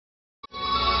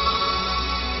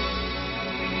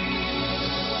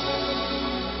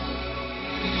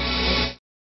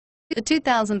The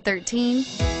 2013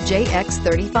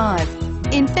 JX35.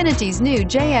 Infiniti's new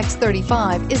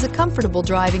JX35 is a comfortable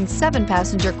driving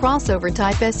 7-passenger crossover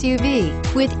type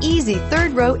SUV. With easy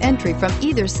third-row entry from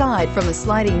either side from a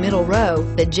sliding middle row,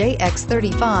 the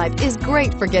JX35 is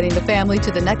great for getting the family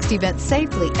to the next event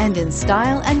safely and in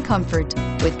style and comfort.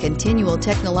 With continual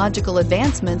technological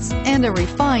advancements and a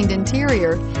refined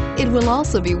interior, it will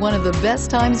also be one of the best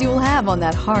times you will have on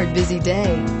that hard, busy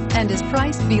day, and is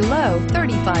priced below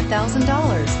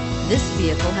 $35,000. This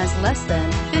vehicle has less than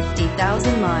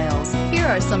 50,000 miles. Here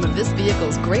are some of this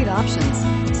vehicle's great options: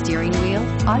 steering wheel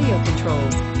audio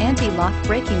controls, anti-lock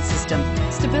braking system,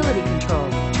 stability control,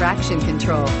 traction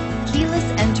control, keyless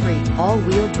entry,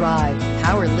 all-wheel drive,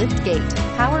 power lift gate,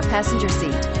 power passenger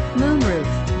seat, moonroof,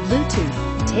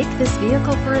 Bluetooth. Take this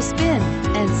vehicle for a spin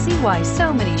and see why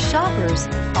so many shoppers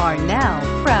are now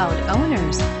proud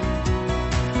owners.